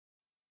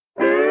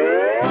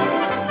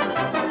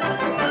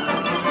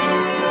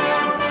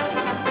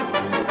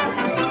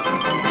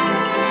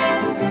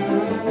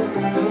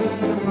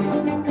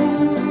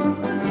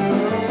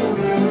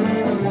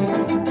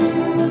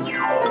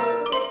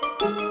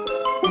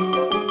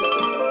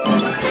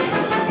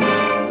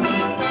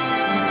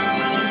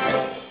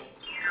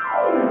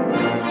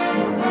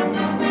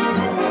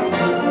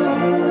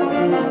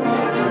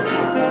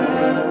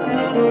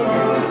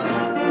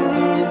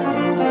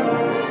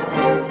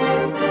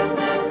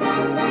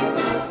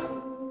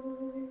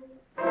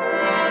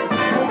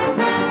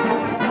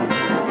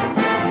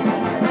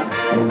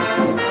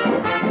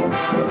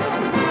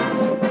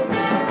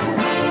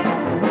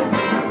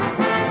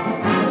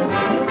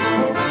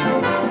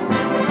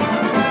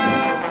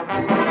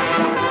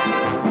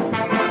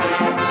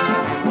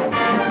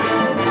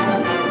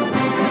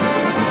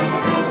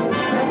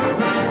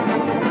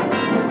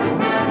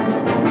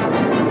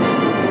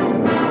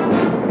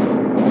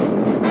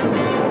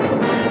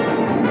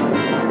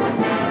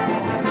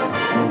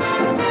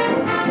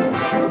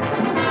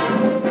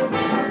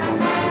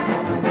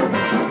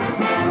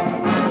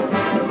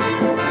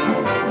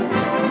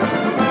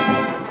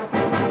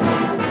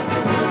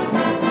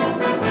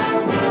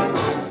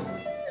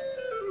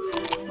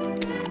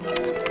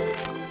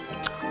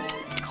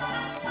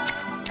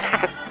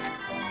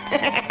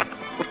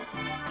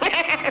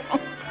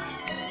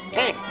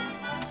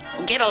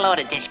get a load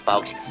of this,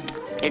 folks.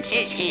 It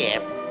says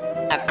here,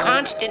 a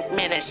constant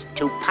menace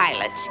to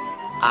pilots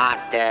are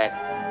the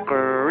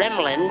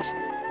gremlins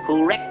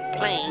who wreck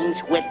planes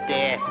with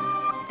their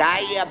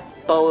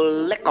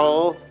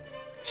diabolical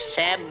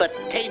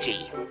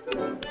sabotage.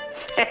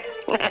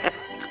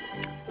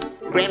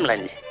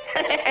 Gremlins.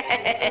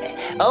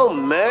 Oh,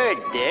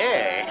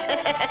 murder.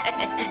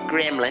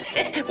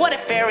 Gremlins. What a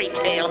fairy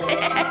tale.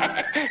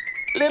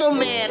 Little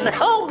man.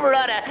 Oh,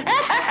 brother.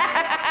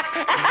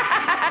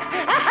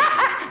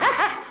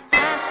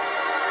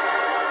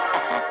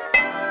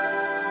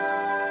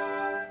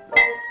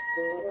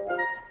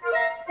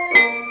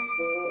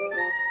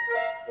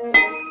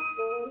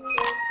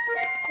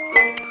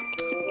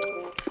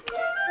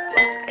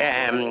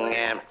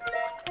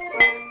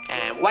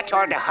 What's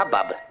all the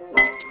hubbub?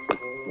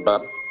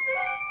 Bub?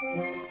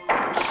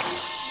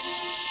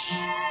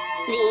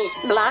 These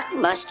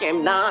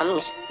blockbuster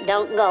bombs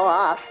don't go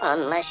off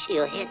unless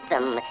you hit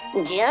them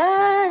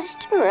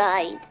just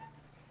right.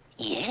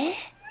 Yeah?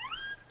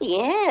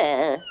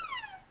 Yeah.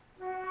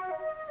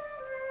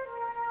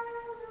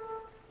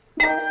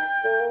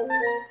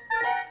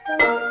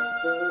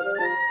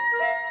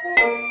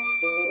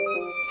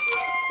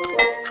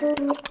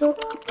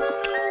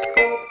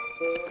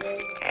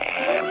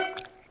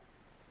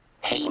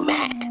 Hey,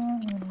 Mac.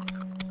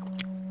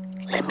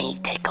 Let me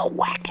take a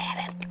whack at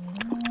it.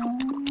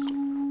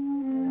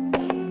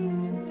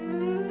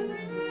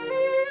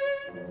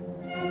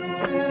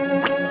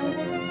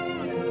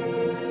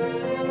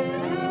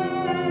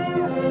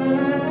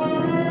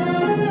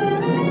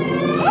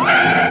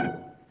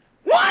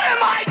 What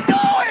am I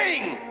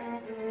doing?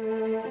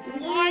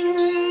 Why,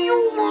 you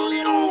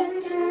little...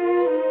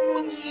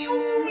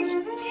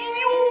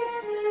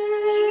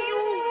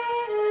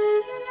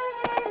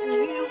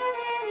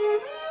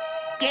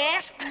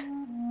 Gasp?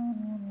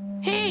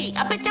 Hey, I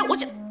bet that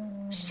was a...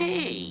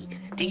 Say,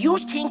 do you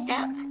think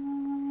that...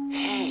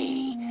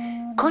 Hey,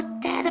 could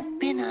that have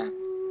been a...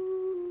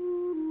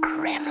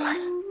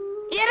 gremlin?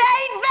 It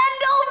ain't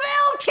Vendel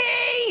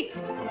Vilkey!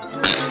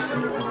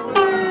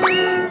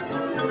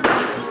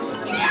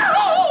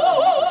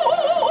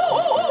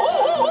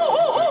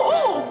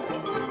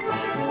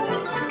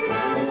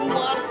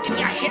 Well, did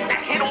you hit the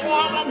head of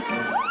one of them?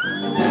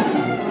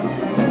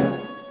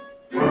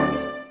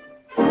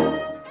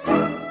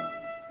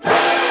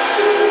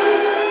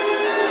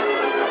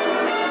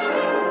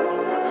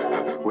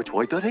 Which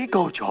way did he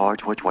go,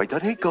 George? Which way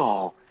did he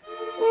go?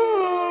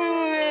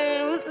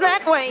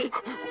 That way.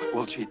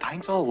 Well, gee,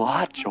 thanks a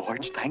lot,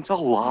 George. Thanks a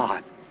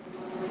lot.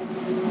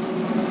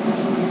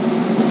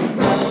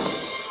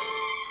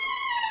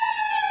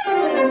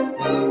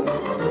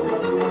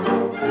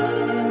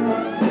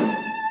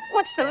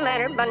 What's the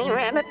matter, Bunny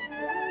Rabbit?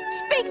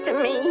 Speak to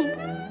me.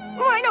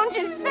 Why don't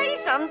you say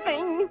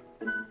something?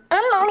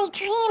 I'm only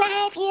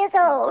 3.5 years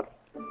old.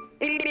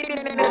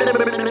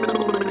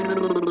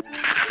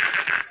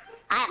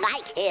 I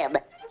like him.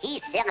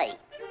 He's silly.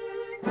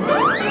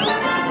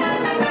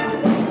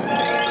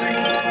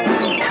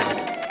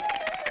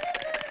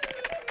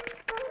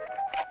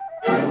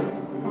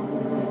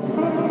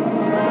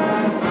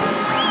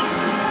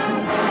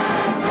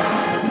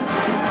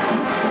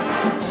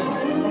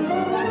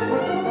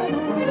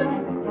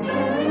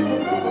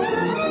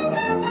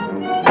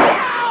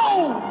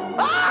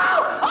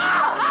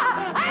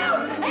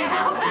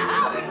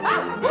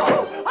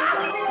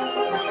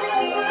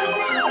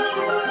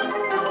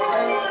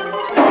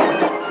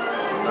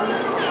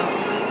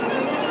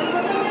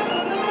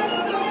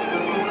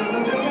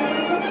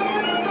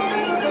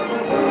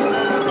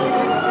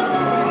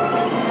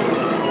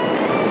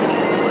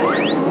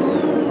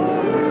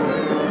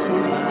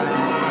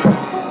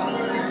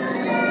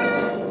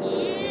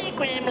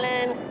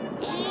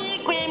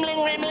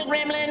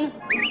 Gremlin.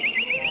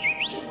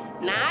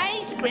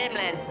 Nice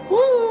gremlin.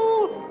 Woo!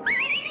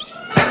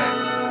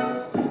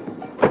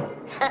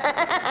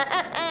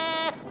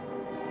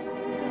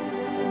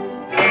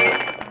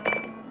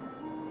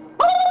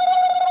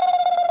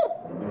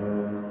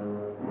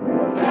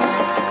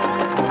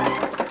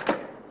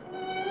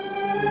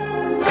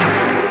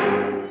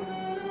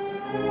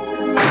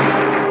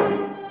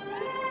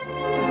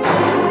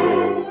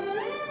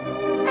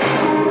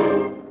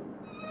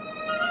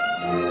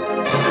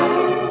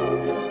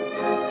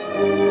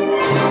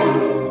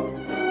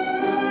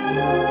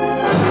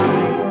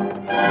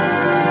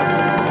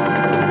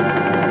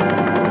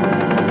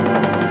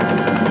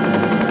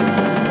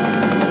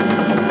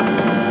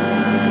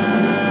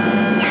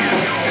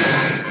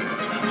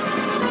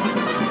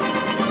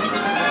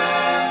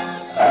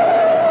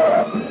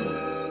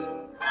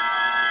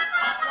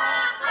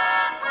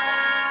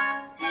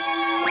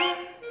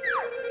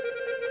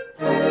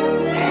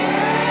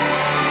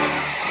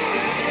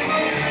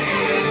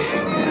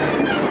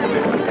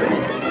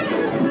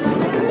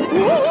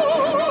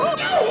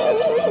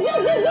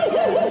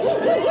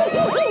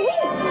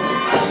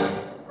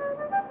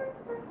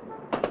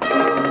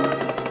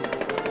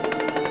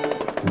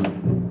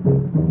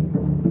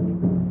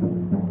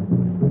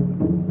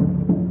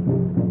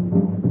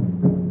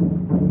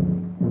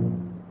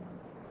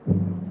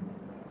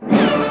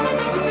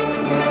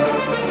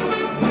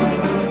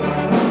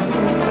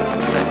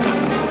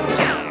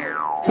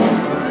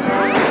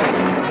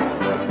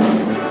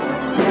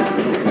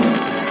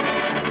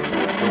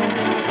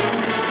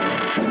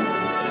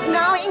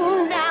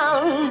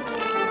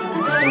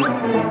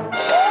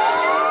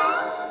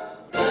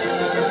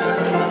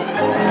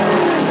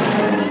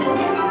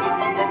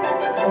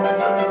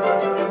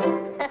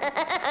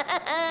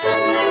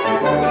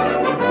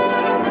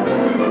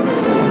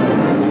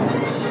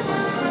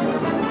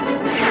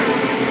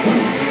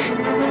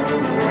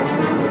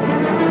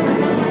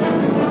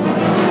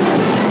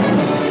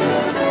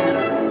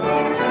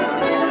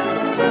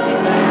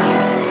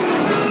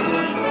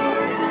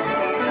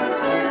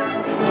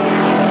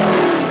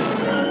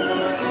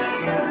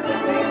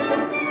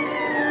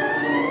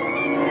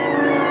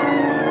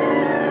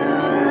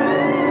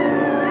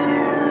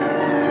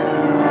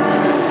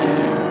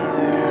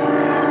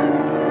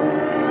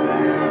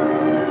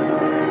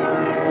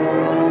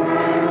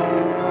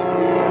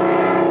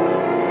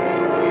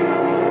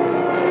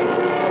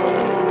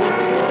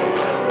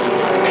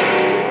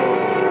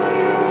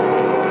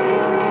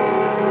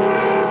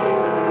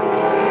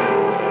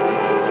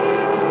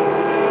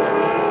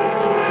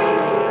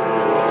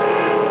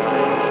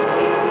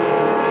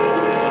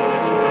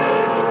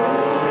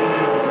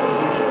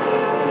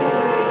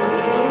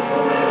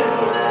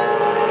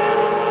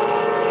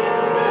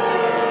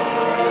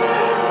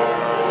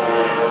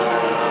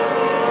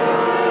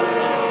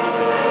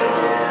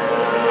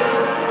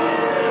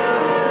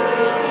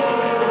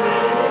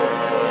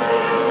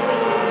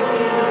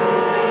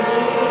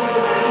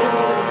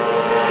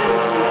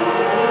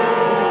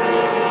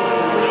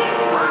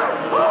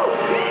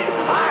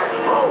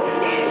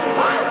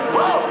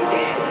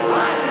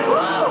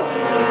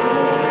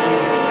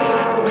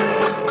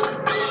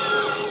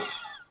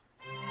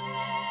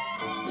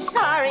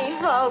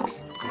 folks.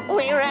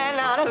 We ran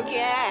out of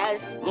gas.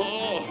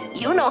 Yeah,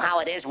 you know how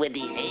it is with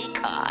these hay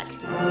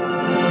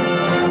carts.